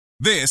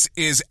This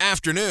is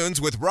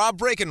Afternoons with Rob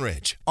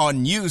Breckenridge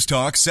on News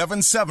Talk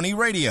 770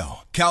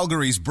 Radio,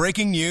 Calgary's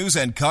breaking news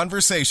and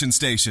conversation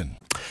station.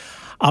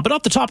 But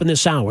off the top in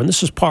this hour, and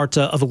this is part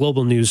of a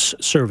global news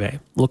survey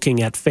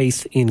looking at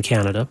faith in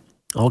Canada,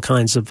 all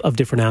kinds of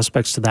different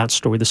aspects to that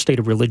story, the state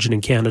of religion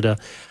in Canada,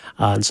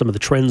 and some of the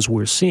trends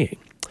we're seeing.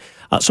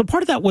 So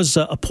part of that was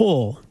a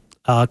poll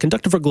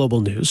conducted for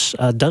Global News,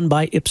 done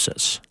by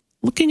Ipsos,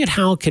 looking at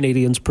how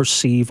Canadians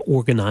perceive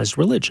organized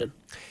religion.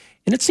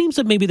 And it seems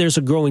that maybe there's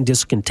a growing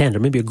discontent or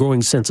maybe a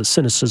growing sense of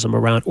cynicism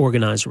around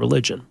organized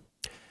religion.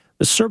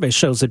 The survey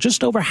shows that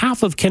just over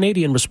half of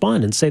Canadian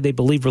respondents say they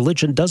believe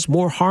religion does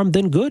more harm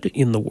than good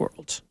in the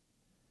world.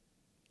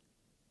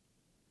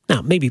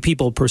 Now, maybe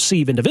people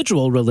perceive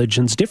individual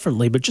religions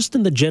differently, but just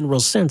in the general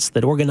sense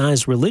that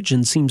organized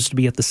religion seems to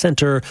be at the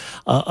center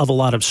of a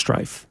lot of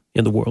strife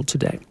in the world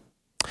today.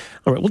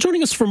 All right, well,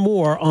 joining us for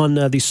more on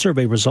these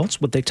survey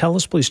results, what they tell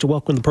us, pleased to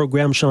welcome the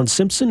program Sean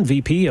Simpson,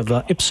 VP of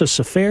Ipsos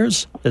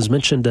Affairs, as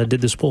mentioned, did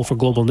this poll for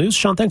Global News.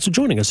 Sean, thanks for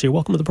joining us here.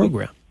 Welcome to the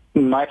program.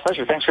 My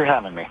pleasure. Thanks for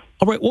having me.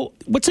 All right, well,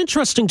 what's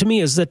interesting to me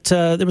is that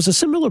there was a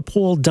similar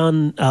poll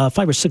done 5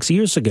 or 6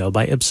 years ago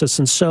by Ipsos,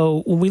 and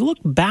so when we look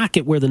back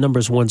at where the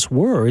numbers once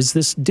were, is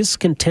this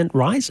discontent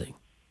rising?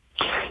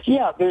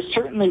 Yeah, there's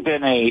certainly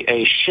been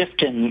a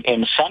shift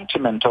in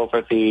sentiment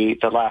over the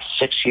last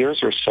 6 years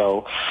or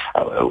so,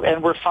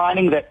 and we're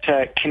finding that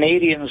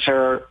Canadians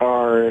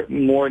are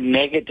more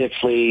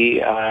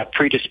negatively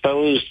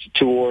predisposed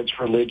towards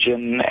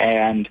religion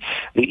and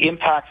the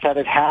impact that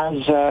it has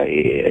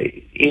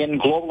in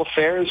global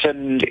affairs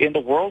and in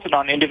the world and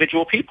on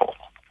individual people.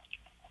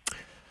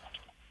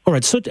 All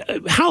right, so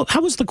how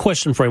was the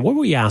question framed? What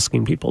were we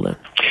asking people then?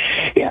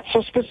 Yeah,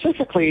 so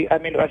specifically, I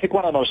think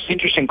one of the most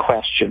interesting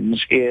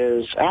questions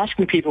is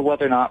asking people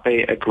whether or not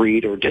they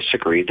agreed or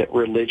disagreed that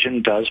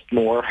religion does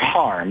more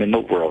harm in the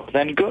world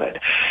than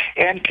good.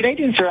 And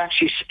Canadians are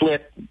actually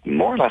split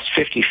more or less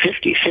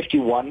 50-50.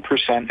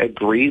 51%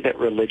 agree that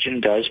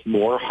religion does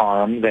more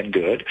harm than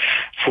good.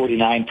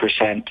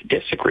 49%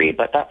 disagree.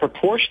 But that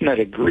proportion that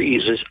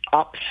agrees is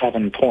up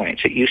 7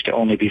 points. It used to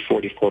only be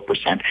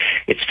 44%.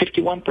 It's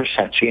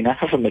 51%. So you now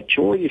have a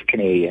majority of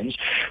Canadians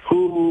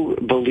who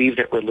believe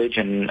that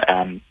religion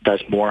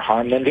does more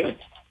harm than good.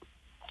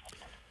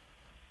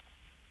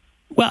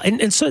 Well,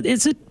 and so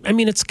is it,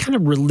 it's kind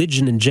of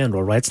religion in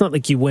general, right? It's not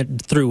like you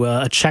went through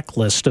a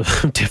checklist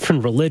of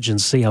different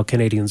religions to see how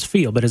Canadians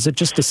feel, but is it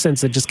just a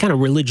sense that just kind of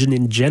religion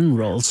in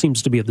general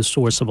seems to be at the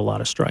source of a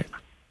lot of strife?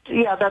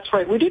 Yeah, that's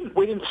right. We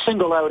didn't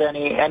single out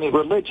any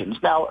religions.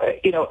 Now,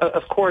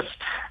 of course,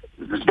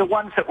 the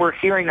ones that we're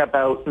hearing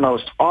about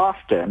most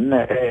often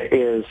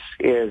is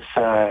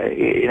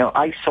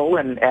ISIL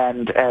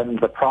and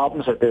the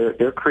problems that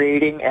they're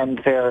creating, and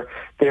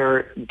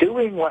they're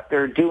doing what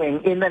they're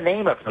doing in the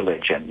name of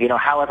religion.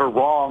 However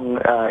wrong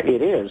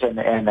it is,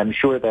 and I'm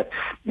sure that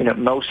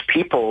most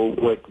people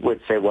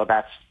would say, well,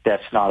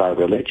 that's not our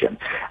religion.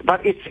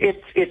 But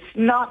it's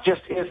not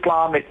just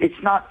Islam.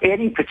 It's not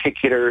any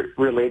particular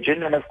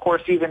religion, and of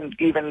course,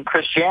 even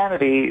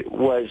Christianity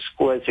was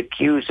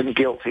accused and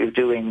guilty of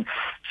doing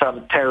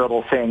some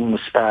terrible things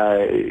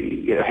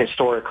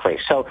historically.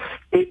 So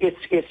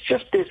it's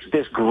just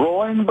this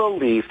growing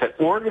belief that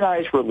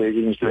organized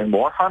religion is doing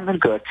more harm than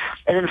good.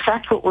 And in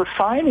fact, what we're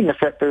finding is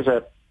that there's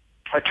a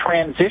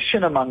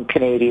transition among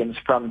Canadians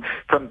from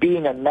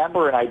being a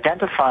member and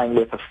identifying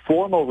with a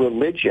formal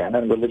religion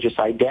and religious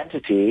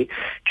identity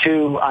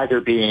to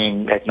either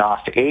being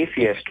agnostic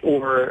atheist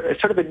or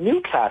sort of a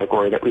new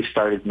category that we've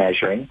started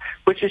measuring,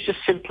 which is just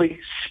simply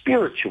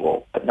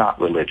spiritual but not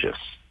religious.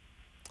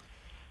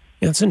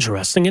 Yeah, it's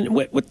interesting. And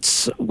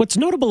what's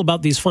notable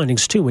about these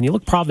findings, too, when you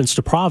look province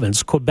to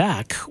province,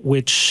 Quebec,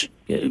 which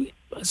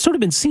sort of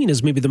been seen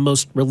as maybe the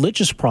most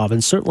religious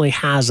province, certainly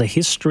has a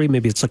history,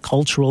 maybe it's a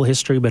cultural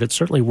history, but it's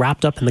certainly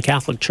wrapped up in the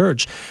Catholic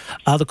Church.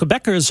 The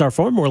Quebecers are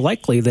far more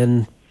likely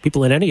than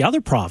people in any other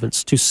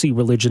province to see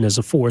religion as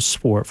a force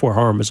for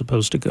harm as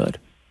opposed to good.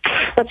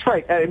 That's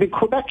right.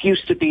 Quebec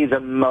used to be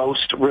the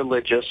most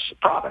religious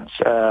province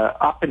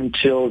up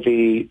until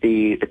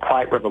the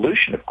Quiet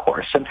Revolution, of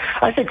course. And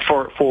I think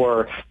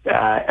for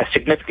a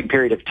significant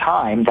period of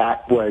time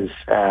that was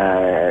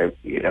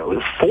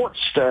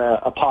forced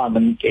upon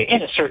them to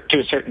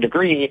a certain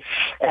degree.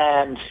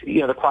 And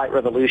the Quiet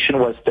Revolution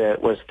was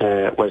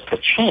the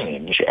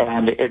change.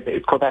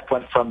 And Quebec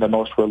went from the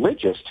most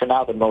religious to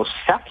now the most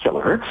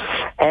secular.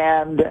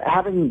 And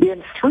having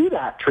been through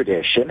that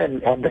tradition,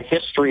 and the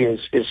history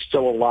is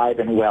still alive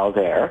and well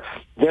there,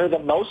 they're the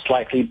most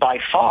likely by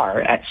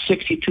far at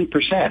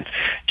 62%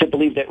 to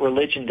believe that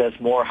religion does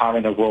more harm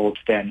in the world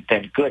than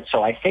good.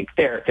 So I think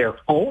their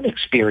own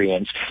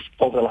experience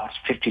over the last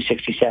 50,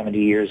 60, 70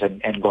 years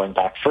and going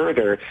back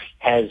further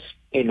has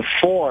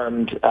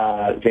informed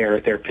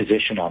their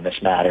position on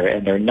this matter,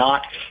 and they're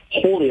not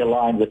wholly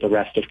aligned with the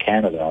rest of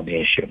Canada on the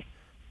issue.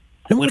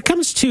 And when it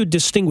comes to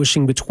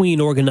distinguishing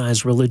between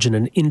organized religion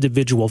and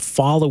individual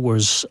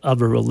followers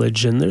of a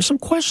religion, there's some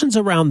questions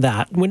around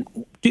that.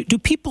 Do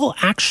people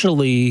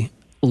actually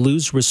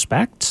lose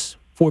respect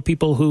for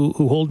people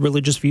who hold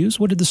religious views?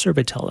 What did the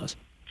survey tell us?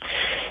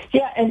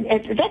 Yeah,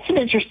 and that's an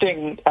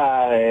interesting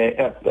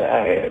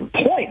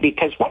point,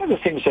 because one of the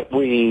things that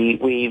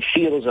we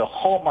feel is a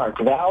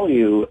hallmark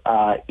value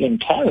in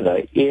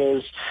Canada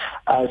is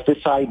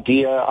this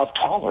idea of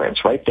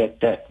tolerance, right?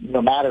 That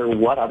no matter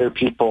what other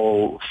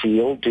people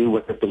feel, do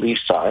what their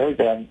beliefs are,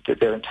 then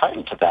they're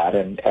entitled to that,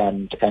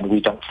 and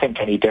we don't think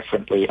any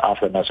differently of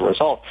them as a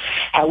result.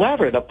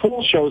 However, the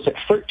poll shows that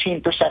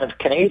 13% of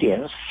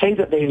Canadians say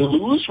that they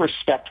lose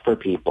respect for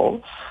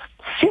people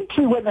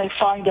simply when they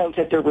find out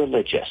that they're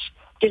religious.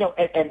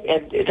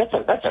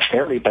 And that's a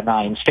fairly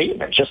benign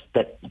statement, just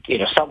that,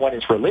 someone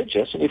is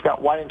religious, and you've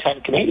got 1 in 10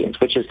 Canadians,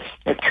 which is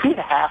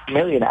 2.5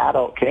 million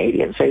adult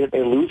Canadians say that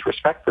they lose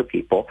respect for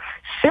people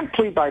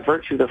simply by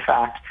virtue of the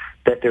fact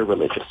that they're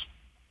religious.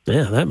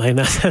 Yeah,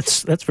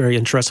 that's very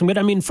interesting. But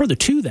I mean, further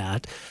to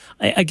that,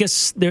 I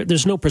guess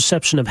there's no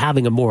perception of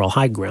having a moral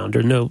high ground,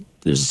 or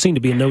there seems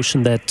to be a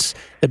notion that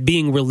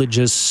being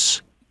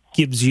religious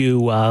gives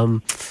you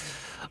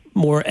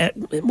more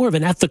of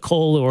an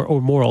ethical or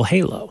moral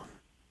halo.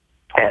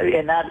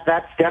 And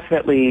that's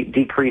definitely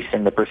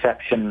decreasing the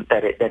perception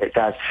that it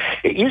does.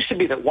 It used to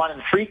be that 1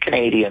 in 3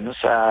 Canadians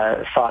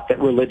thought that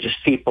religious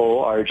people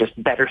are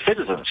just better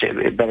citizens,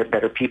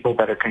 better people,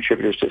 better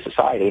contributors to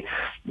society.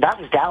 That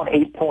was down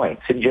 8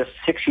 points in just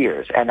 6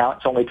 years, and now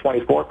it's only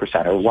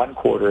 24%, or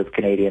 1/4 of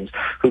Canadians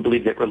who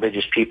believe that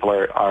religious people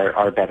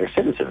are better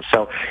citizens.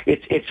 So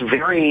it's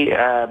very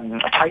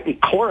tightly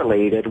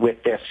correlated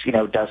with this,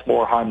 does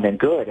more harm than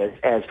good,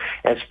 as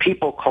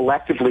people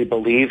collectively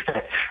believe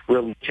that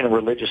religion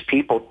and religious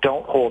people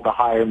don't hold the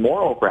higher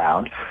moral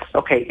ground.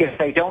 Okay, if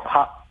they don't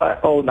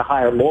own the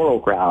higher moral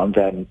ground,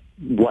 then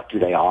what do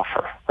they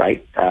offer,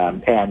 right?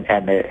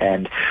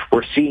 And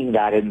we're seeing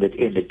that in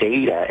the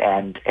data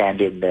and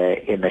in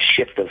the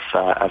shift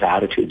of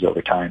attitudes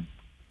over time.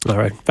 All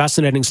right,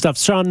 fascinating stuff,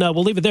 Sean.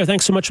 We'll leave it there.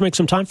 Thanks so much for making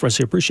some time for us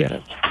here. Appreciate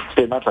it. It's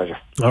been my pleasure.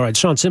 All right,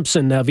 Sean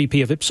Simpson,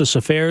 VP of Ipsos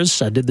Affairs,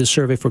 did this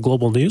survey for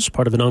Global News,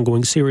 part of an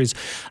ongoing series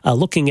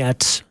looking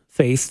at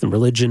faith and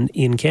religion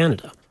in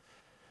Canada.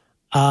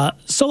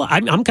 So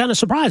I'm kind of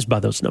surprised by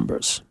those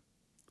numbers.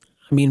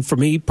 I mean, for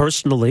me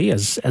personally,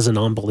 as a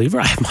non-believer,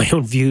 I have my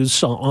own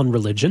views on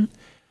religion,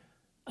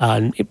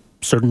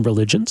 certain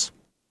religions.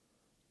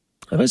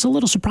 I was a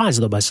little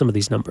surprised, though, by some of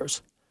these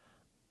numbers.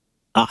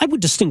 I would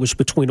distinguish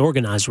between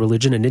organized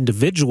religion and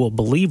individual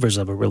believers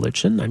of a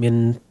religion. I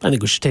mean, I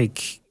think we should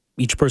take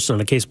each person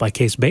on a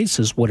case-by-case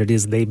basis what it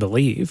is they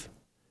believe,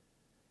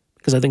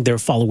 because I think there are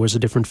followers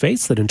of different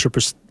faiths that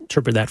interpret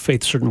that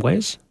faith certain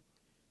ways.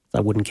 I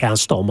wouldn't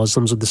cast all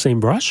Muslims with the same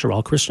brush or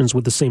all Christians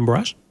with the same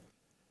brush.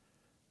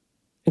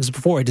 Because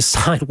before I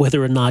decide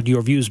whether or not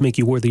your views make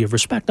you worthy of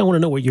respect, I want to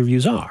know what your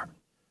views are.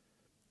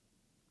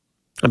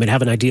 I mean, I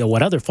have an idea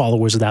what other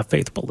followers of that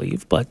faith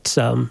believe, but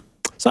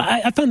so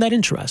I found that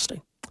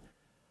interesting.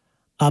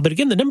 But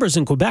again, the numbers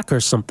in Quebec are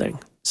something.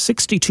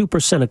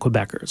 62% of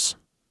Quebecers,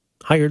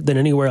 higher than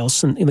anywhere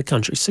else in the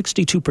country,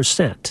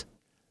 62%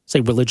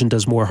 say religion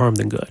does more harm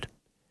than good.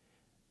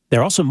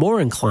 They're also more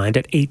inclined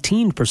at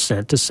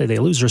 18% to say they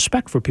lose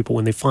respect for people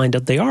when they find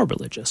out they are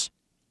religious.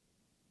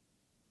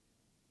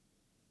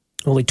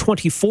 Only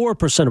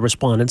 24% of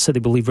respondents say they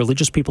believe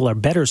religious people are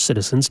better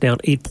citizens, down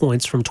 8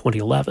 points from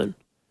 2011.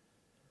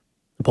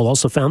 The poll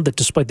also found that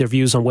despite their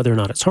views on whether or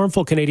not it's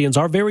harmful, Canadians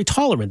are very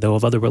tolerant, though,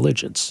 of other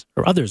religions,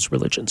 or others'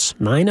 religions.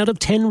 9 out of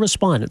 10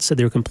 respondents said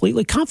they're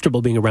completely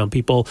comfortable being around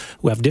people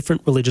who have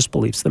different religious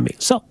beliefs than me.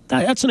 So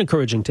that's an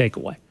encouraging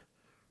takeaway.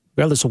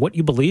 Regardless of what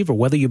you believe or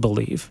whether you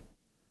believe,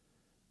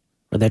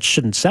 or that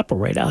shouldn't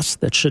separate us,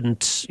 that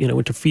shouldn't,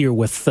 interfere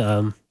with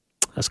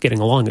us getting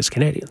along as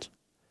Canadians.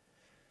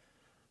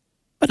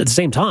 But at the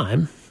same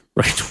time,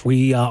 right,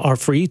 we are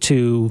free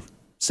to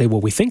say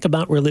what we think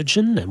about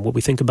religion and what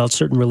we think about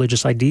certain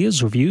religious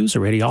ideas or views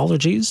or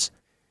ideologies,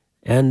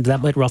 and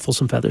that might ruffle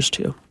some feathers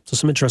too. So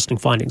some interesting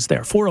findings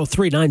there.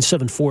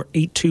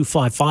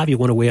 403-974-8255. You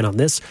want to weigh in on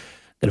this?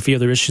 Got a few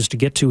other issues to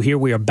get to here.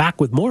 We are back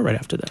with more right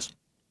after this.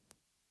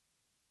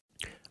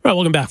 All right,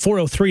 welcome back.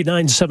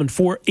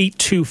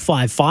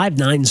 403-974-8255,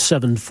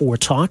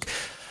 974-TALK.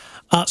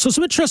 So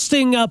some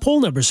interesting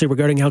poll numbers here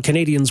regarding how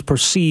Canadians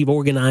perceive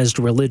organized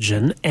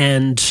religion.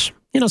 And,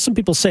 some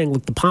people saying,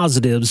 look, the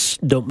positives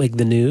don't make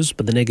the news,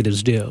 but the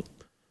negatives do.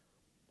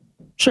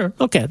 Sure,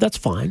 okay, that's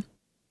fine.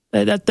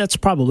 That's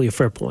probably a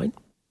fair point.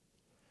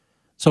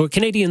 So are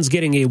Canadians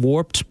getting a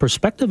warped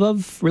perspective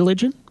of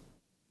religion?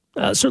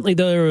 Certainly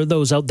there are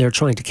those out there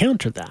trying to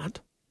counter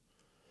that.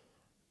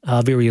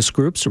 Various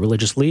groups or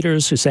religious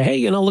leaders who say,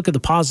 hey, look at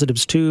the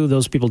positives too.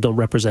 Those people don't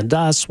represent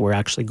us. We're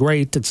actually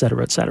great, et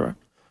cetera, et cetera.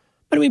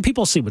 But I mean,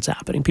 people see what's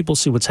happening. People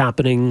see what's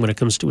happening when it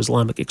comes to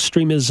Islamic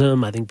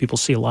extremism. I think people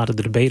see a lot of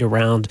the debate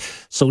around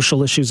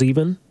social issues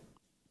even.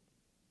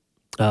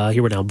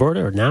 Here in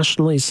Alberta or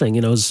nationally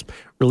saying, is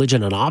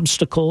religion an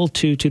obstacle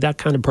to that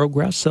kind of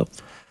progress? So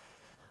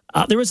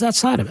there is that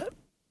side of it.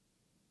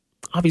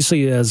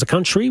 Obviously, as a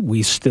country,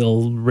 we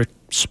still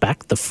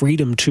respect the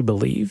freedom to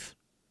believe.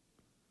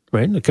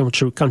 right? A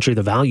country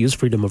that values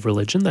freedom of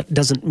religion. That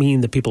doesn't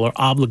mean that people are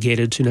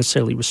obligated to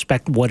necessarily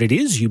respect what it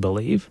is you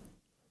believe,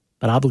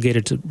 but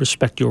obligated to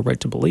respect your right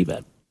to believe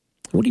it.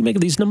 What do you make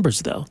of these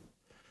numbers, though?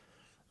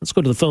 Let's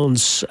go to the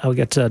phones. We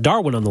got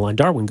Darwin on the line.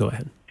 Darwin, go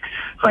ahead.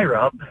 Hi,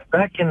 Rob.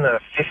 Back in the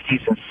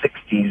 50s and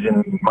 60s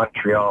in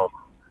Montreal,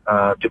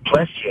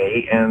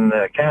 Duplessis and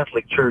the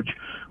Catholic Church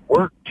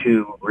worked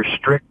to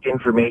restrict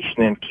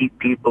information and keep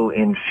people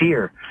in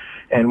fear.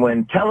 And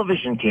when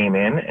television came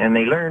in and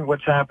they learned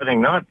what's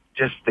happening, not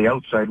just the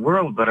outside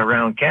world, but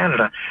around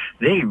Canada,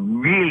 they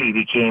really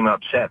became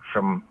upset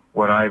from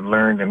what I've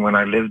learned and when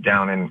I lived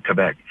down in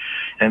Quebec.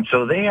 And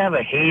so they have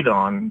a hate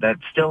on that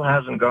still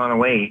hasn't gone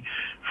away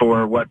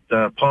for what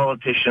the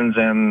politicians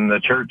and the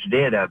church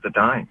did at the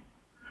time.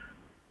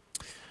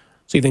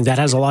 So you think that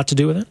has a lot to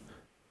do with it?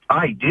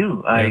 I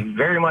do. Yeah. I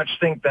very much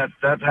think that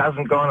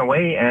hasn't gone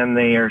away, and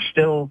they are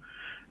still,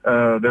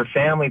 their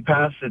family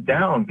passed it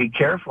down. Be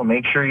careful.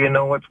 Make sure you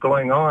know what's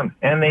going on.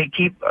 And they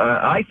keep,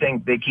 I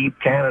think they keep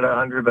Canada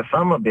under the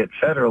thumb a bit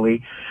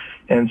federally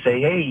and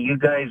say, hey, you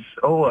guys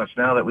owe us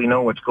now that we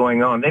know what's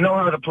going on. They know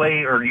how to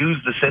play or use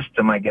the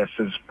system, I guess,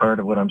 is part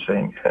of what I'm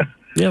saying.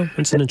 Yeah,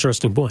 that's an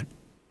interesting point.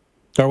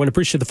 Darwin,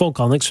 appreciate the phone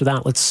call. Thanks for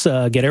that. Let's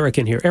get Eric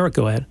in here. Eric,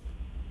 go ahead.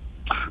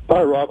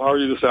 Hi, Rob. How are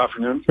you this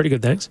afternoon? Pretty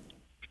good, thanks.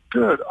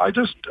 Good.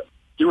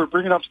 You were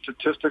bringing up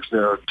statistics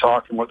there,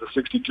 talking about the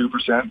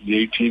 62%,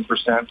 the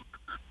 18%,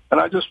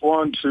 and I just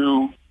wanted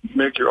to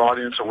make your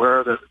audience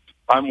aware that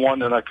I'm one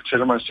that I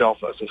consider myself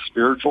as a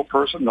spiritual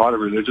person, not a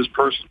religious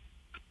person.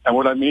 And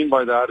what I mean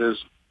by that is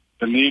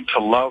the need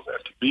to love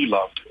and to be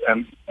loved.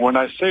 And when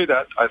I say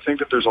that, I think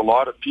that there's a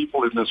lot of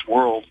people in this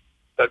world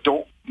that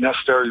don't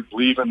necessarily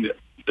believe in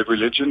the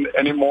religion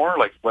anymore,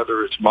 like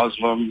whether it's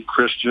Muslim,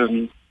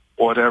 Christian,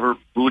 whatever,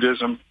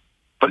 Buddhism,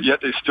 but yet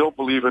they still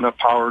believe in a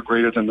power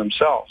greater than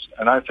themselves.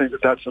 And I think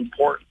that that's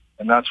important.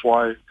 And that's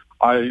why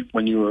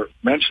when you were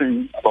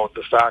mentioning about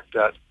the fact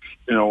that,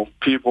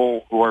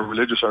 people who are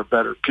religious are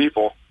better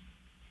people,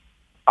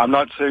 I'm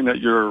not saying that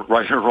you're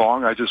right or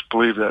wrong. I just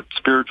believe that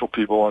spiritual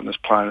people on this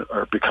planet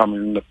are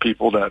becoming the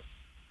people that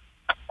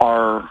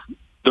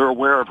they're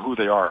aware of who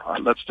they are.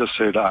 Let's just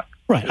say that.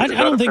 Right. I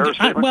don't think,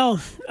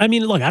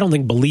 look, I don't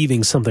think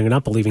believing something or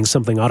not believing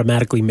something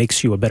automatically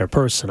makes you a better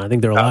person. I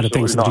think there are a lot of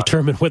things that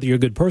determine whether you're a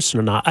good person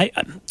or not.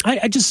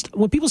 I just,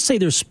 when people say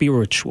they're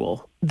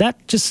spiritual,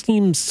 that just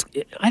seems,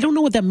 I don't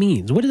know what that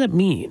means. What does that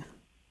mean?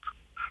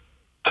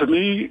 To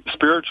me,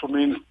 spiritual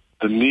means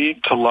the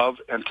need to love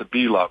and to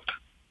be loved.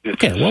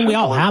 Okay, well, we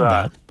all have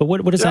that. But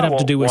what does that have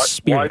to do with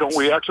spirit? Why don't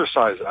we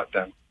exercise that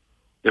then?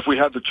 If we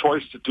had the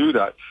choice to do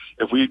that,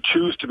 if we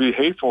choose to be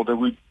hateful, then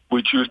we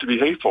choose to be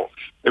hateful.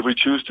 If we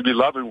choose to be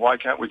loving, why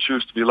can't we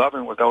choose to be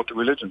loving without the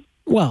religion?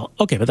 Well,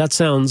 okay, but that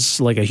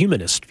sounds like a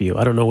humanist view.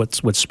 I don't know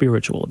what's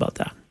spiritual about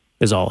that,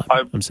 is all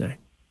I'm saying.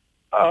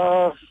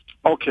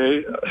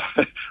 Okay.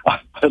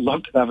 I'd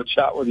love to have a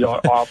chat with you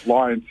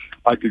offline.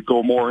 I could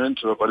go more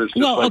into it, but it's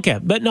just okay.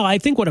 But no, I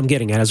think what I'm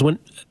getting at is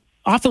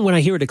often when I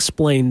hear it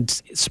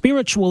explained,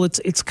 spiritual,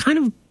 it's kind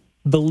of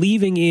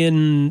believing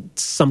in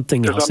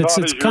something else.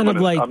 It's kind of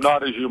like... I'm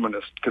not a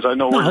humanist, because I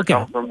know where you're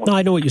coming from. No,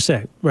 I know what you're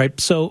saying, right?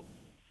 So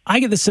I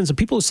get the sense that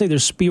people who say they're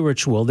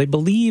spiritual, they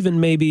believe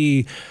in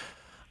maybe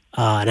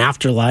an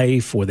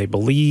afterlife, or they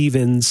believe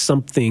in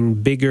something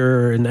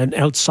bigger and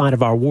outside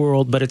of our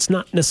world, but it's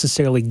not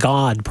necessarily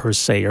God per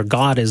se, or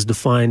God as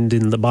defined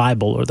in the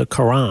Bible or the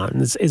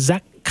Quran. Is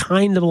that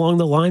kind of along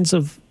the lines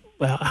of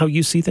how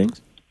you see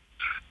things?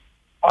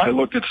 I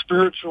look at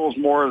spirituals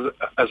more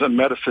as a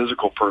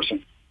metaphysical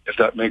person, if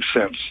that makes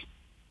sense.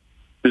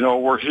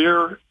 We're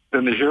here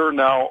in the here and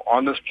now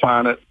on this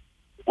planet.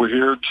 We're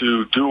here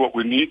to do what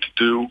we need to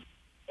do.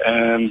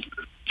 And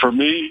for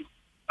me,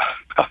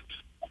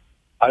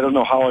 I don't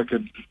know how I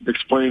could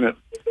explain it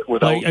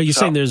without... Are you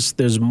saying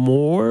there's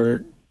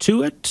more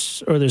to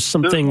it, or there's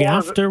something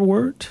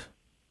afterward?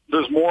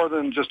 There's more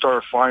than just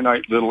our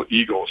finite little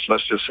egos,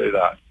 let's just say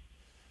that.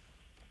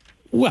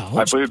 Well,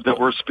 I believe that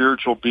we're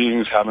spiritual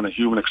beings having a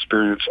human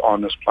experience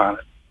on this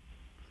planet.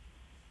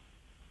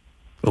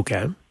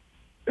 Okay.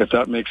 If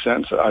that makes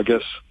sense, I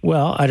guess.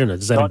 Well, I don't know.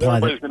 Does that imply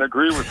everybody's going to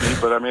agree with me,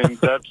 but I mean,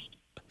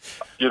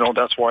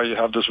 that's why you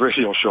have this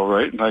radio show,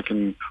 right? And I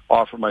can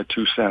offer my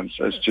 2 cents.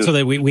 It's just so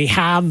that we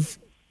have.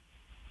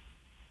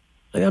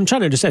 I'm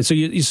trying to understand. So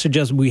you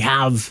suggest we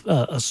have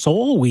a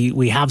soul?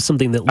 We have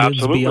something that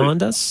lives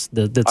beyond us?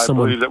 That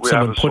someone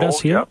put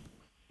us here?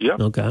 Yeah.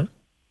 Okay.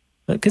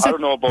 I don't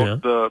know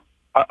about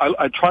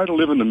I try to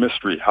live in the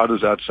mystery. How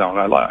does that sound?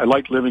 I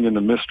like living in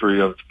the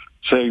mystery of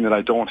saying that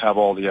I don't have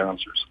all the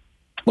answers.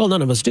 Well,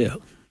 none of us do.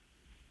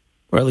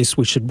 Or at least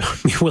we should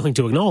be willing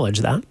to acknowledge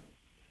that.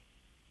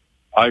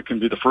 I can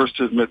be the first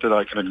to admit that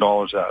I can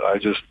acknowledge that.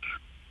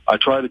 I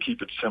try to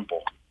keep it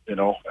simple, and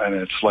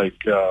it's like,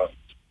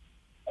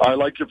 I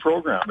like your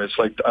program. It's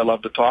like, I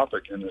love the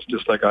topic, and it's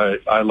just like,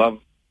 I love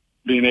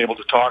being able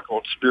to talk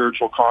about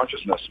spiritual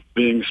consciousness,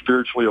 being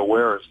spiritually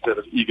aware instead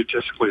of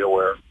egotistically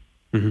aware.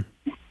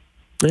 Mm-hmm.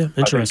 Yeah,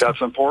 interesting. I think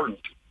that's important.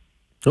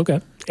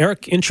 Okay.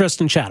 Eric,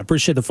 interesting chat.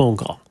 Appreciate the phone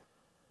call.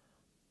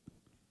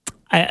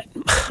 I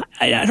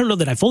don't know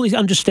that I fully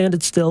understand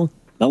it still,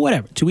 but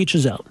whatever, to each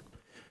his own.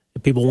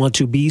 If people want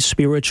to be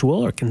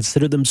spiritual or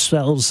consider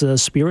themselves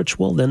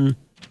spiritual, then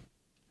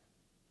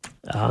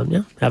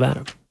have at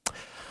it.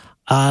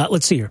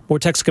 Let's see here. More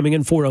text coming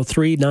in,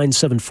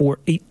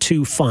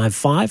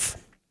 403-974-8255.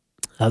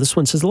 This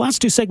one says, the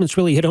last two segments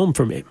really hit home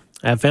for me.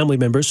 I have family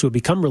members who have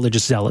become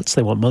religious zealots.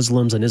 They want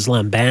Muslims and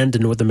Islam banned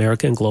in North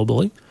America and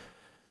globally.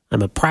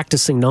 I'm a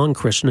practicing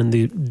non-Christian, and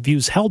the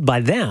views held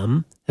by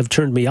them have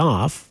turned me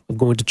off of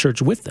going to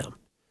church with them.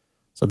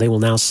 So they will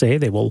now say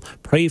they will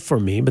pray for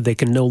me, but they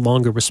can no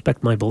longer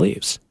respect my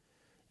beliefs.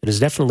 It has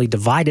definitely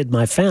divided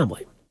my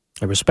family.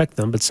 I respect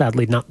them, but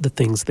sadly not the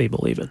things they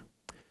believe in.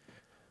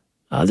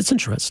 That's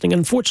interesting.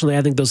 Unfortunately,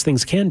 I think those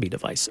things can be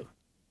divisive.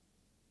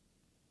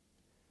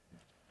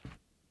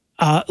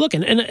 Look,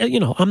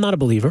 I'm not a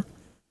believer,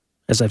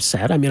 as I've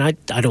said. I mean,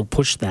 I don't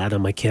push that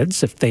on my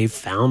kids. If they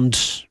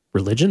found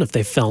religion, if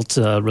they felt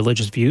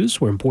religious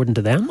views were important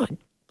to them,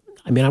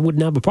 I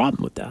wouldn't have a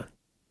problem with that.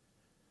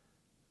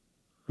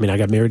 I mean, I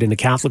got married in a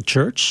Catholic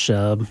church.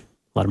 A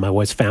lot of my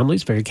wife's family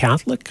is very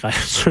Catholic. I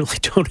certainly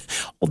don't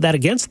hold that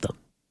against them.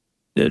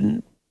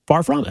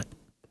 Far from it,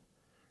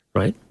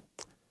 right?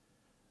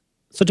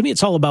 So to me,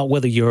 it's all about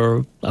whether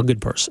you're a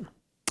good person.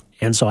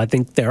 And so I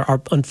think there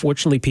are,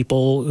 unfortunately,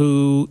 people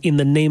who, in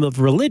the name of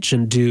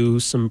religion, do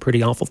some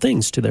pretty awful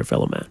things to their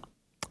fellow man.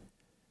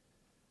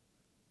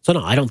 So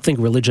no, I don't think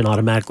religion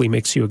automatically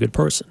makes you a good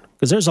person,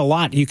 because there's a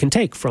lot you can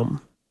take from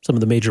some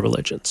of the major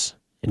religions.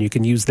 And you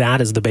can use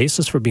that as the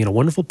basis for being a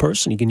wonderful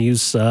person. You can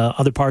use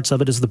other parts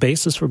of it as the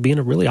basis for being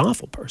a really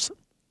awful person.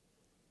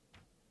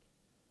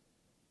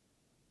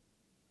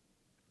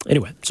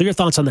 Anyway, so your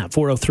thoughts on that,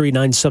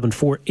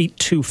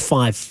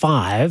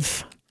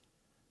 403-974-8255.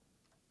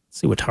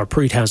 See what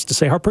Harpreet has to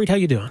say. Harpreet, how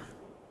you doing?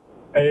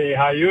 Hey,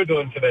 how you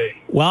doing today?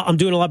 Well, I'm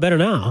doing a lot better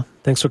now.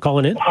 Thanks for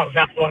calling in. Wow,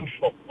 that's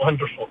wonderful.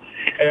 Wonderful.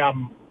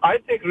 I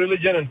think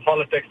religion and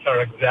politics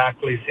are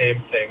exactly the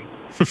same thing.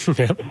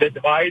 Yep. They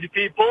divide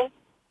people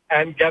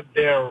and get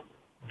their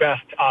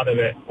best out of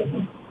it.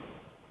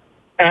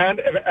 And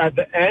at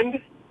the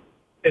end,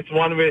 it's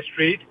one-way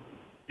street.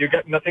 You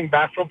get nothing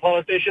back from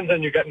politicians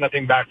and you get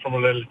nothing back from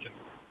religion.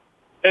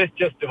 It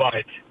just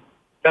divides.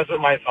 That's what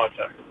my thoughts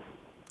are.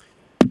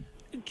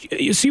 Do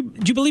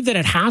you believe that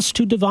it has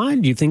to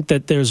divide? Do you think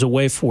that there's a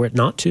way for it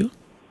not to?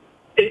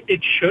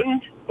 It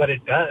shouldn't, but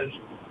it does.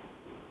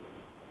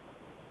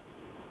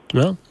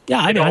 Well,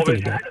 yeah, I think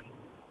it does.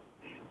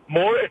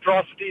 More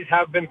atrocities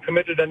have been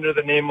committed under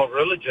the name of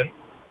religion,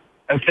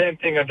 and same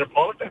thing under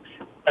politics.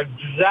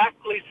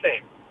 Exactly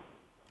same.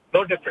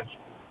 No difference.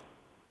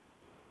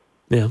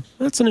 Yeah,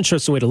 that's an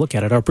interesting way to look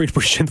at it. I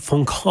appreciate the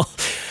phone call.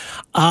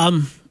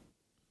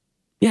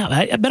 You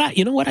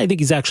know what? I think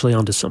he's actually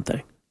onto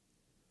something.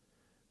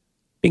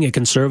 Being a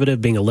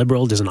conservative, being a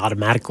liberal doesn't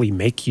automatically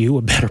make you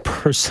a better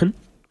person,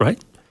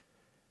 right?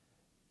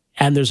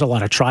 And there's a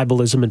lot of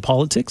tribalism in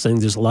politics. I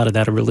think there's a lot of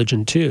that in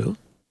religion too.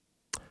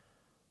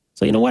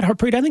 So you know what,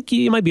 Harpreet? I think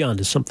you might be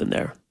onto something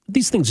there.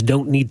 These things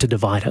don't need to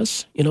divide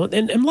us, and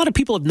a lot of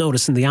people have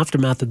noticed in the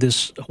aftermath of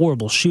this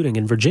horrible shooting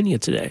in Virginia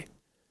today.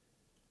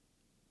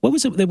 What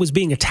was it that was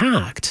being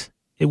attacked?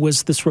 It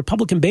was this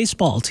Republican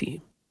baseball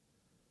team.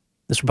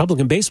 This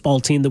Republican baseball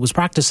team that was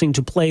practicing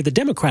to play the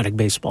Democratic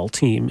baseball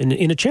team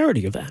in a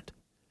charity event.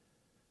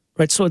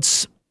 Right? So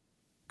it's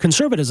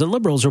conservatives and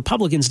liberals,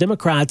 Republicans,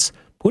 Democrats,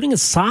 putting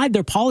aside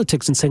their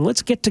politics and saying,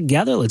 let's get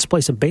together, let's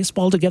play some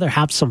baseball together,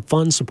 have some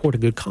fun, support a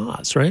good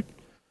cause, right?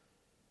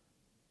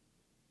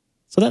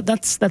 So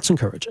that's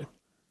encouraging.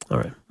 All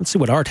right. Let's see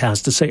what Art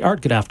has to say. Art,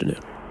 good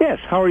afternoon. Yes,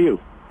 how are you?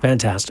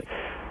 Fantastic.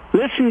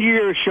 Listen to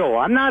your show.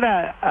 I'm not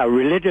a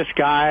religious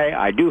guy.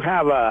 I do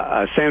have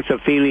a sense of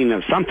feeling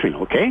of something,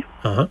 okay?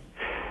 Uh-huh.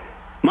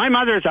 My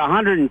mother's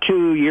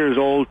 102 years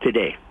old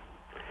today.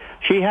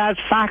 She has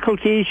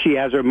faculty, she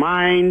has her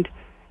mind,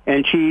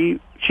 and she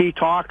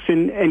talks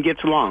and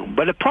gets along.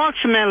 But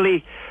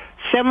approximately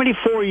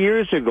 74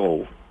 years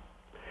ago,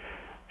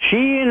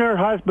 she and her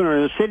husband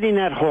are sitting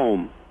at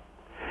home,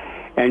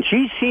 and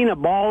she's seen a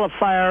ball of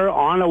fire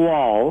on a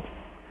wall.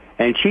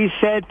 And she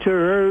said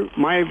to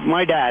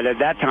my dad at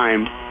that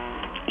time,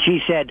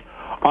 she said,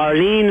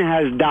 Arlene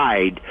has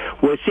died.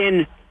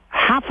 Within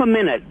half a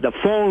minute, the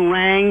phone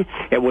rang.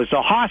 It was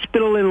the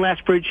hospital in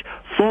Lethbridge,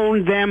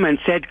 phoned them and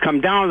said, come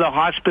down to the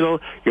hospital.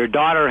 Your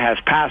daughter has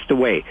passed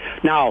away.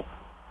 Now,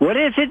 what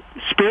is it?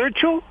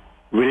 Spiritual?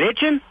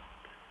 Religion?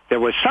 There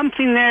was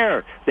something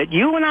there that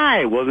you and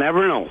I will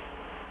never know.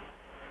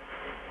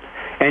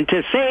 And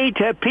to say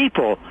to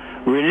people,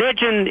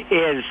 religion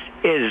is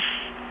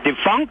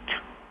defunct,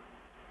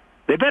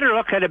 they better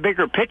look at a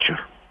bigger picture,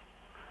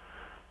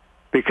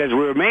 because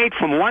we're made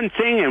from one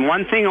thing and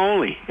one thing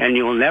only, and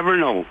you'll never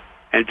know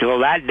until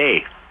that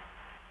day.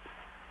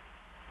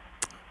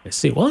 I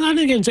see. Well, I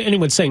don't think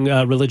anyone's saying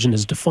religion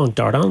is defunct,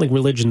 Art. I don't think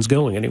religion's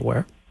going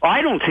anywhere.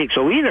 I don't think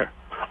so either.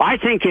 I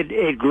think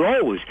it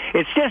grows.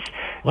 It's just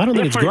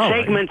different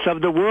segments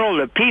of the world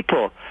of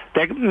people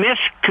that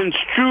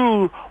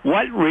misconstrue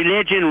what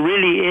religion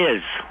really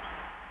is.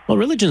 Well,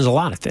 religion is a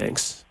lot of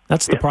things.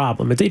 That's the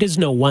problem. It is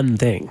no one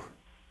thing.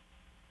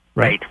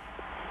 Right.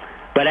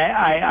 But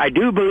I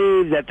do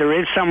believe that there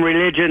is some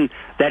religion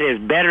that is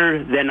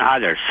better than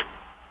others.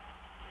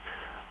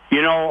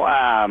 You know,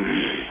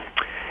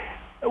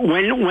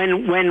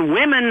 when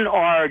women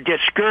are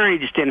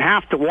discouraged and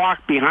have to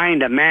walk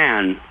behind a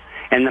man,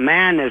 and the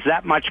man is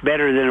that much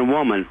better than a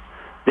woman,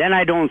 then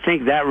I don't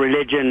think that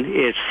religion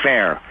is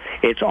fair.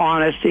 It's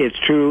honest, it's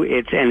true,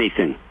 it's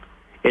anything.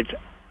 It's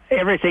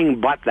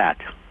everything but that.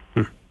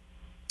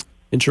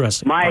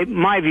 Interesting.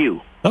 My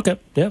view. Okay,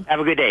 yeah. Have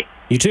a good day.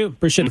 You too.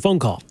 Appreciate the phone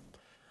call.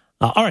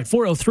 All right,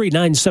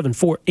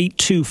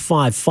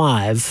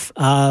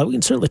 403-974-8255. We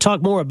can certainly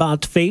talk more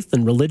about faith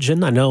and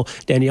religion. I know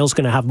Danielle's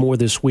going to have more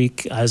this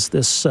week as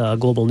this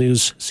Global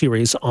News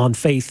series on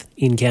faith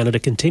in Canada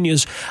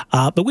continues.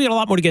 But we got a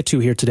lot more to get to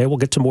here today. We'll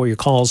get to more of your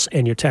calls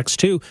and your texts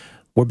too.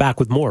 We're back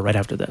with more right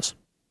after this.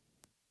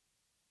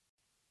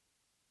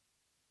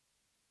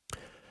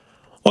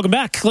 Welcome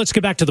back. Let's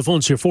get back to the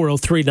phones here,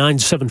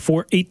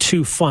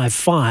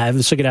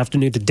 403-974-8255. So good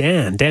afternoon to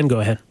Dan. Dan, go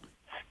ahead.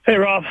 Hey,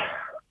 Rob.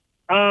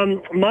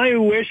 My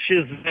wish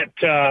is that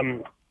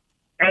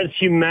as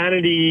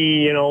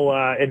humanity,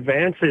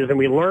 advances and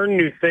we learn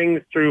new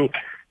things through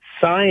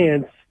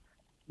science,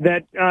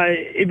 that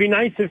it'd be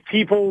nice if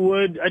people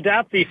would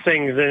adapt these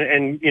things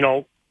and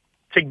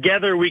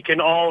together we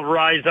can all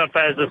rise up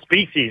as a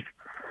species.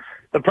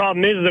 The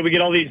problem is that we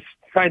get all these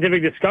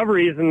scientific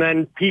discoveries and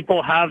then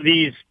people have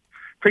these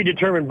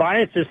predetermined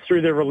biases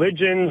through their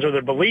religions or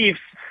their beliefs,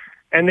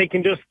 and they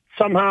can just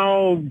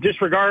somehow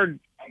disregard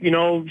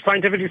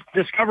scientific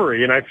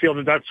discovery. And I feel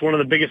that that's one of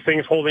the biggest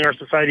things holding our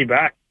society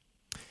back.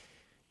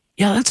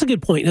 Yeah, that's a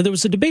good point. Now, there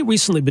was a debate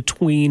recently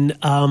between,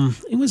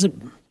 it was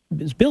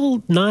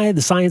Bill Nye,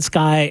 the science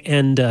guy,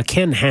 and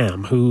Ken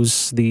Ham,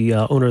 who's the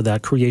owner of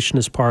that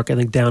creationist park, I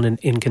think, down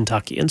in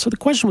Kentucky. And so the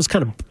question was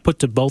kind of put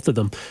to both of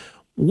them.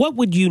 What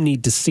would you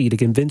need to see to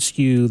convince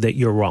you that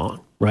you're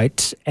wrong,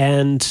 right?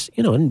 And,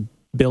 and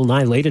Bill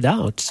Nye laid it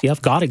out. Yeah,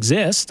 if God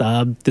exists,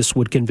 this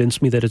would convince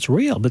me that it's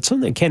real. But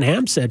something Ken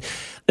Ham said,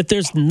 that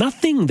there's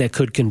nothing that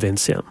could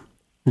convince him.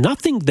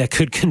 Nothing that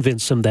could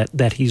convince him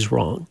that he's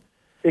wrong.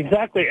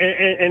 Exactly.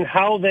 And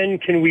how then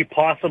can we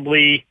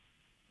possibly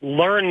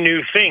learn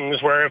new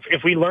things where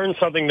if we learn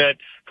something that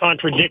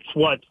contradicts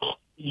what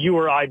you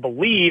or I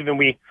believe and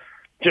we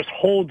just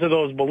hold to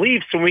those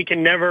beliefs and we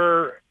can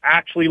never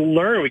actually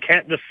learn, we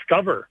can't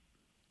discover.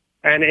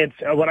 And it's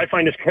what I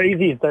find is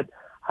crazy is that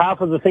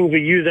half of the things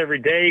we use every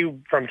day,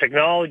 from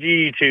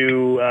technology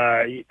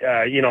to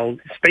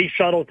space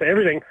shuttle to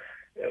everything,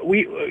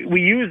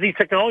 we use these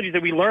technologies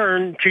that we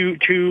learn to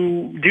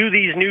do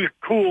these new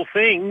cool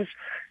things,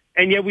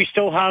 and yet we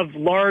still have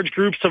large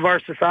groups of our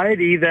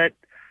society that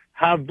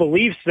have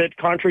beliefs that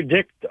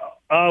contradict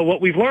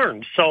what we've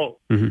learned. So,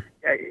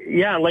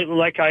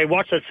 like I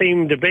watched that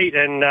same debate,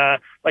 and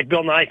like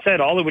Bill Nye said,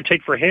 all it would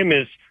take for him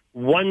is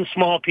one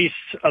small piece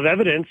of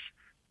evidence,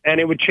 and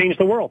it would change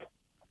the world.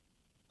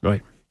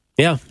 Right.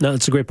 Yeah, no,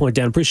 that's a great point,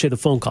 Dan. Appreciate the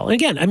phone call. And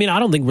again, I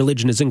don't think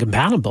religion is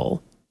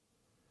incompatible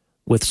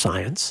with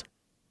science.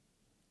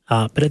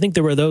 But I think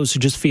there are those who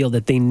just feel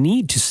that they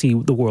need to see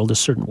the world a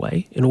certain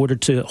way in order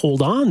to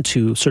hold on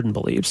to certain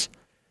beliefs.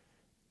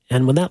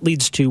 And when that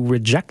leads to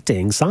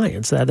rejecting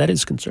science, that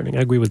is concerning.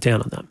 I agree with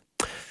Dan on that.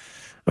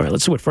 All right,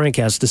 let's see what Frank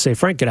has to say.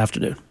 Frank, good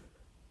afternoon.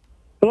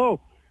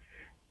 Hello.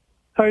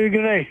 How are you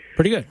today?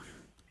 Pretty good.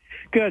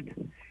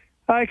 Good.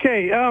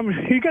 Okay,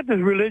 you got this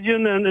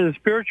religion and the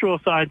spiritual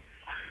side.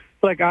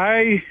 Like,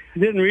 I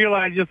didn't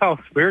realize just how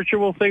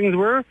spiritual things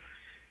were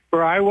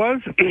where I was.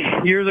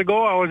 Years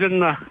ago, I was in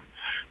the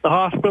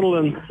hospital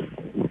and...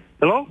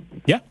 Hello?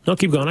 Yeah, no,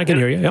 keep going. I can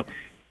hear you. Yep.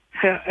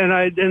 Yeah,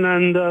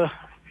 and the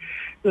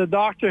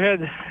doctor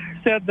had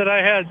said that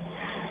I had...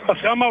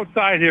 I'm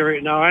outside here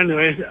right now.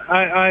 Anyways,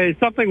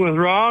 something was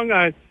wrong.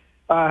 I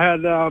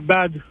had a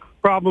bad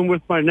problem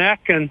with my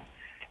neck, and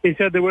he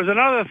said there was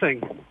another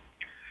thing.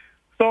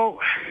 So,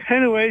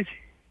 anyways,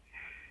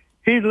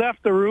 he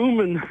left the room,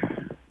 and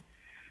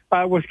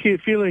I was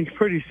feeling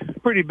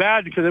pretty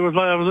bad because I was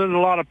in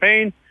a lot of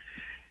pain,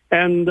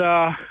 and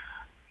all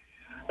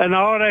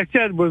I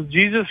said was,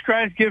 "Jesus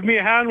Christ, give me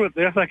a hand with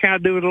this. I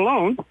can't do it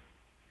alone."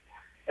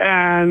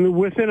 And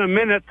within a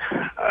minute,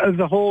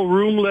 the whole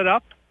room lit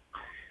up,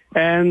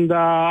 and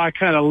I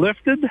kind of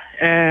lifted,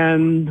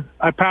 and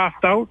I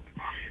passed out.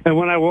 And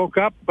when I woke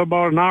up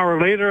about an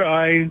hour later,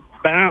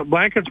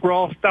 blankets were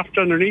all stuffed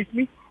underneath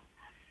me.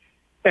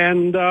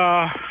 And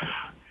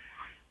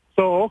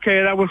so,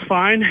 okay, that was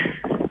fine.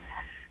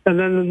 And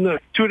then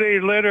 2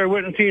 days later, I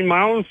went and seen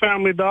my own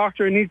family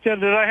doctor, and he said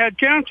that I had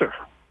cancer.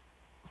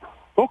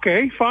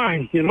 Okay,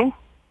 fine,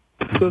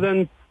 So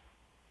then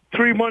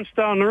 3 months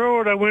down the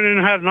road, I went in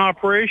and had an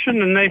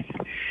operation, and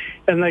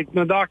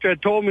the doctor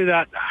had told me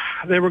that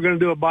they were going to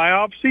do a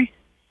biopsy,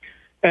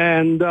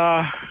 and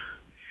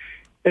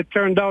it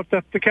turned out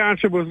that the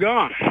cancer was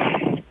gone.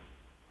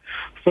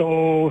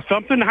 So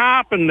something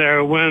happened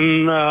there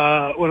when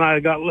I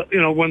got,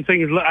 when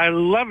I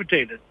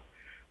levitated.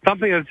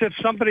 Something as if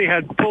somebody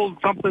had pulled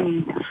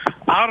something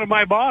out of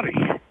my body.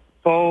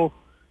 So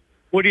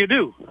what do you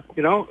do?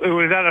 You know,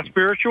 was that a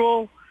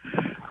spiritual?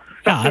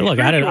 Yeah, look,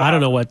 I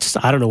don't know what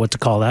to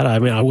call that. I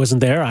mean, I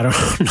wasn't there. I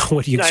don't know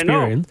what you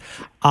experienced.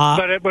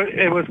 But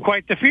it was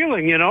quite the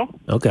feeling, you know.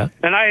 Okay.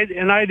 And I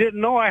didn't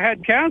know I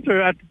had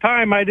cancer at the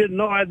time. I didn't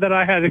know that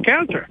I had a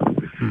cancer.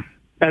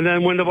 And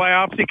then when the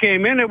biopsy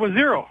came in, it was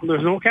 0.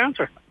 There's no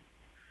cancer.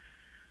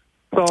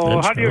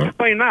 So how do you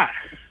explain that?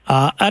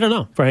 I don't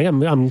know, Frank.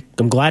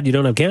 I'm glad you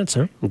don't have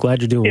cancer. I'm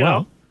glad you're doing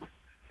well.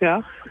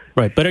 Yeah.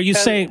 Right, but are you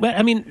saying?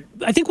 I mean,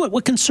 I think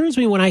what concerns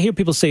me when I hear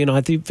people say, you know,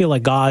 I feel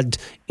like God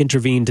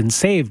intervened and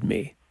saved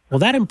me. Well,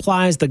 that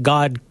implies that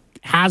God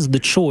has the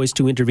choice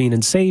to intervene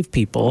and save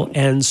people,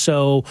 and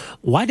so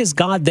why does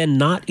God then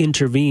not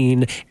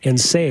intervene and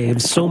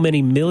save so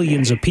many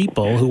millions of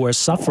people who are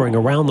suffering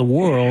around the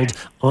world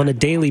on a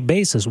daily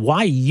basis?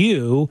 Why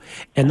you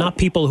and not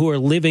people who are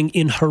living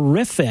in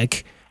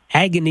horrific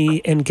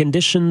agony and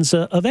conditions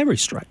of every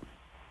stripe?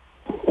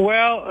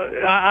 Well,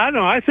 I don't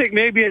know. I think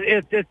maybe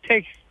it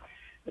takes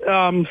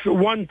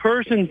one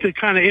person to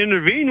kind of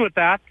intervene with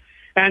that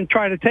and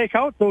try to take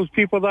out those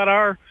people that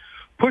are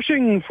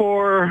pushing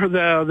for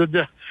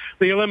the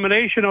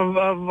elimination of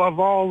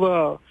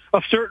all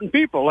of certain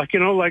people, like, you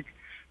know, like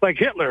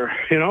Hitler.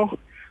 You know,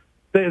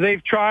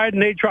 they've tried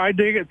and they tried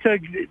to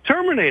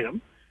terminate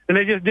him, and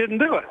they just didn't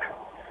do it.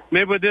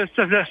 Maybe with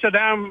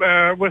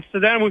Saddam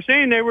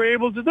Hussein, they were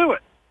able to do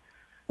it.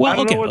 Well, I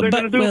don't know what they're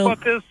going to do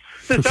about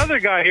this other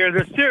guy here,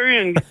 the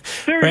Syrian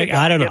right,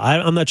 guy. I don't know.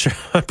 I'm not sure.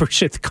 I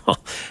appreciate the call.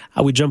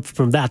 How we jump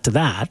from that to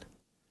that.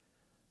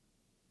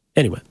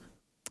 Anyway,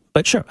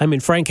 but sure. I mean,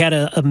 Frank had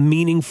a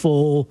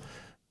meaningful,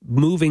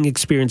 moving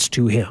experience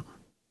to him,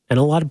 and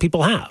a lot of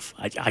people have.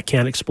 I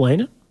can't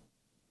explain it.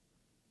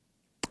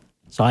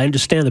 So I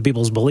understand that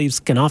people's beliefs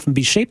can often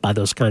be shaped by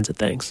those kinds of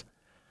things.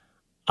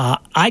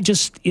 I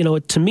just, you know,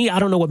 to me, I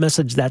don't know what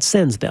message that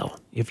sends, though.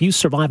 If you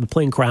survive a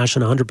plane crash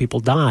and 100 people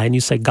die and you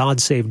say God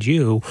saved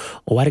you,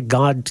 well, why did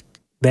God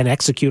then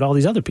execute all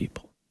these other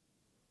people?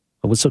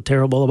 What was so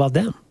terrible about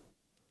them?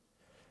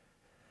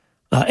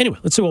 Anyway,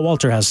 let's see what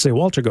Walter has to say.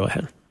 Walter, go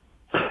ahead.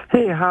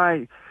 Hey,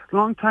 hi.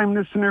 Long-time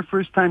listener,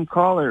 first-time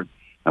caller.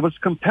 I was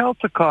compelled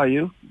to call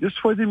you just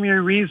for the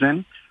mere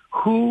reason,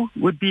 who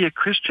would be a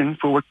Christian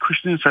for what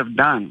Christians have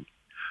done?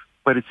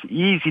 But it's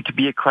easy to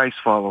be a Christ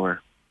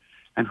follower.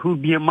 And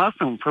who'd be a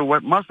Muslim for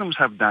what Muslims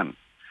have done?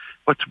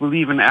 But to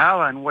believe in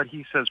Allah and what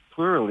he says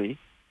plurally,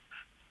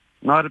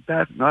 not a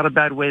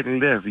bad way to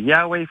live.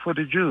 Yahweh for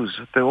the Jews.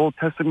 The Old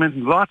Testament,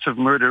 lots of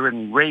murder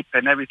and rape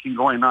and everything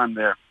going on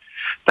there.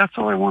 That's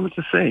all I wanted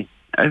to say.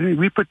 I think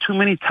we put too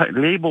many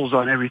labels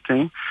on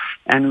everything,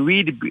 and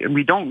we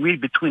don't read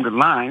between the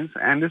lines.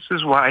 And this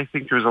is why I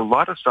think there's a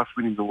lot of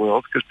suffering in the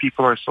world, because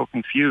people are so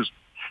confused.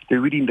 They're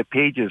reading the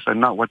pages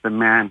and not what the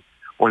man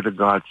or the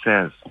God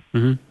says.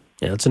 Mm-hmm.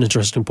 Yeah, that's an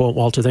interesting point,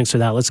 Walter. Thanks for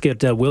that. Let's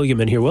get William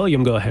in here.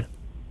 William, go ahead.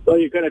 Well,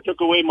 you kind of took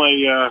away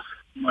my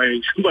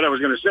what I was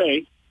going to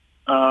say.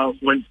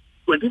 When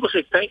people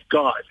say "thank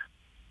God,"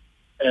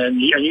 and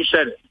you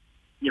said it,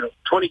 you know,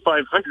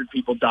 2,500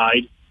 people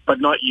died, but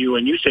not you,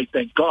 and you say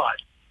 "thank God."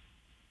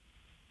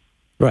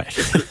 Right.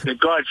 Did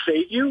God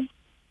save you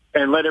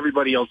and let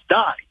everybody else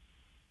die?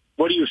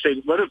 What do you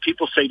say? What do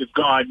people say to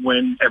God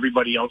when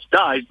everybody else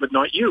dies, but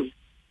not you?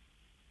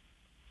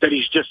 That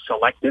He's just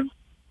selective?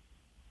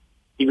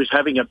 He was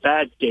having a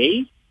bad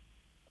day?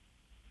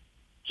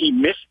 He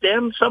missed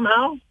them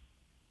somehow?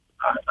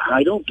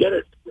 I don't get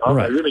it.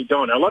 Right. I really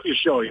don't. I love your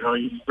show. You know,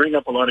 you bring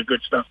up a lot of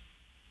good stuff.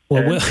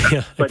 Well,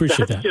 yeah, I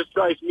appreciate that. That just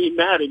drives me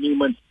mad. I mean,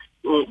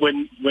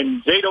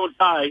 when they don't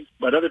die,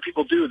 but other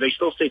people do, they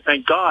still say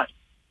thank God.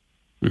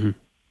 Mm-hmm.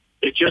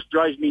 It just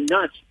drives me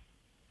nuts.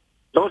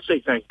 Don't say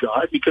thank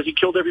God, because He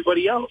killed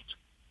everybody else,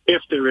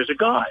 if there is a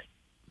God.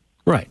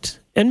 Right.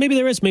 And maybe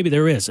there is, maybe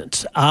there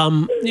isn't.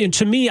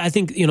 To me, I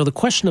think, you know, the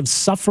question of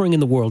suffering in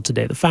the world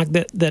today, the fact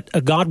that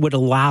a God would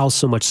allow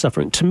so much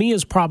suffering, to me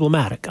is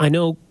problematic. I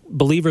know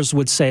believers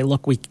would say,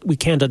 look, we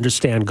can't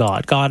understand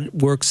God. God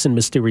works in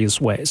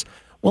mysterious ways.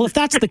 Well, if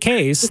that's the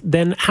case,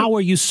 then how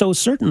are you so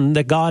certain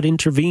that God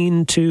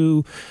intervened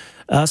to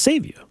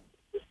save you?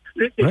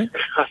 Right?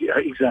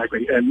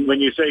 Exactly. And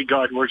when you say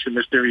God works in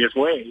mysterious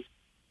ways,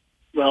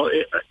 well,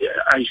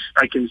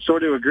 I can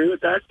sort of agree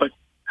with that, but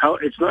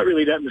it's not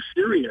really that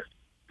mysterious.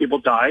 People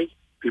die,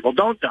 people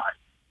don't die.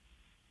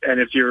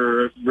 And if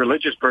you're a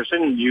religious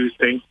person, you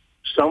think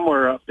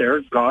somewhere up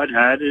there God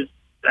had a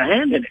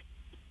hand in it.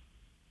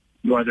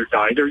 You either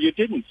died or you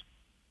didn't.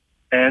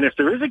 And if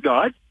there is a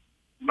God,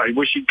 I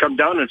wish He'd come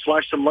down and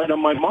flash some light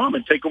on my mom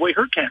and take away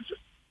her cancer.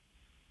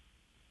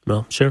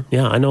 Well, sure.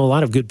 Yeah, I know a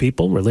lot of good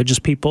people, religious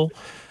people,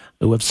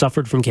 who have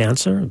suffered from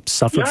cancer,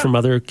 suffered from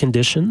other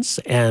conditions,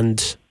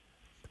 and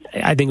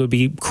I think it would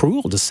be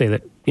cruel to say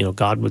that, you know,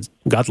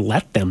 God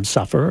let them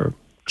suffer or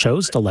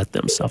chose to let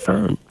them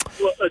suffer.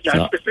 Well,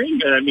 that's the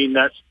thing. I mean,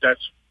 that's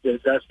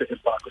the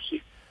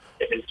hypocrisy.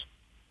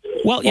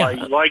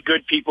 Why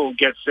good people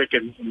get sick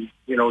and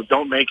you know,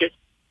 don't make it,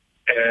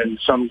 and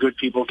some good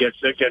people get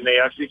sick and they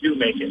actually do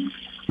make it.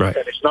 Right.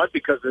 And it's not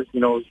because of, you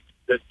know,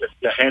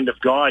 the hand of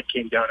God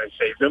came down and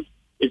saved them.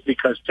 It's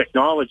because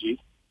technology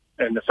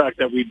and the fact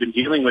that we've been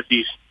dealing with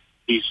these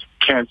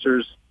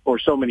cancers for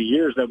so many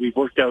years that we've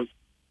worked out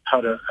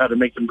how to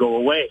make them go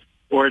away,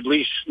 or at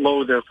least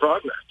slow their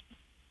progress.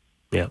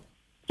 Yeah.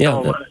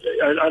 So,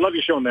 I love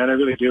your show, man. I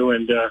really do.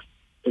 And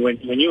when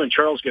you and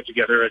Charles get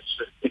together, it's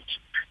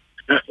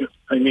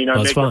I mean,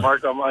 I make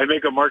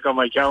a mark on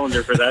my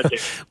calendar for that day.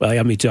 Well,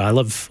 yeah, me too. I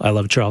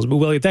love Charles. But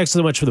Willie, thanks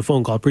so much for the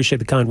phone call. Appreciate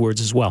the kind words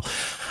as well.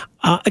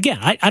 Again,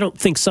 I don't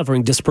think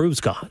suffering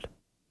disproves God,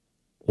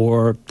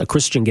 or a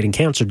Christian getting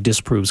cancer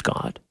disproves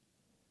God.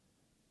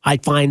 I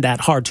find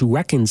that hard to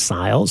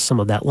reconcile, some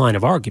of that line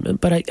of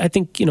argument. But I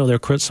think, there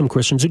are some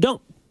Christians who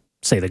don't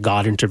say that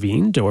God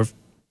intervened or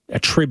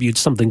attribute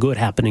something good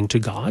happening to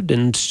God,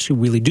 and who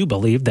really do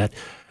believe that,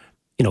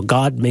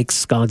 God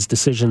makes God's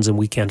decisions and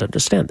we can't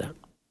understand that.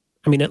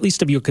 I mean, at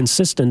least if you're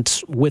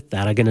consistent with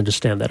that, I can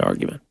understand that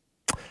argument.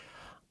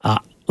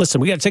 Listen,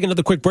 we got to take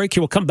another quick break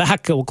here. We'll come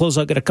back. We'll close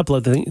out, get a couple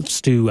of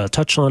things to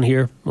touch on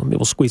here. Maybe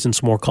we'll squeeze in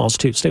some more calls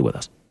too. Stay with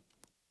us.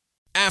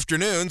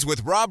 Afternoons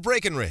with Rob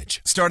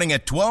Breckenridge, starting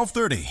at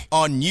 12:30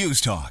 on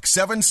News Talk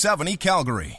 770 Calgary.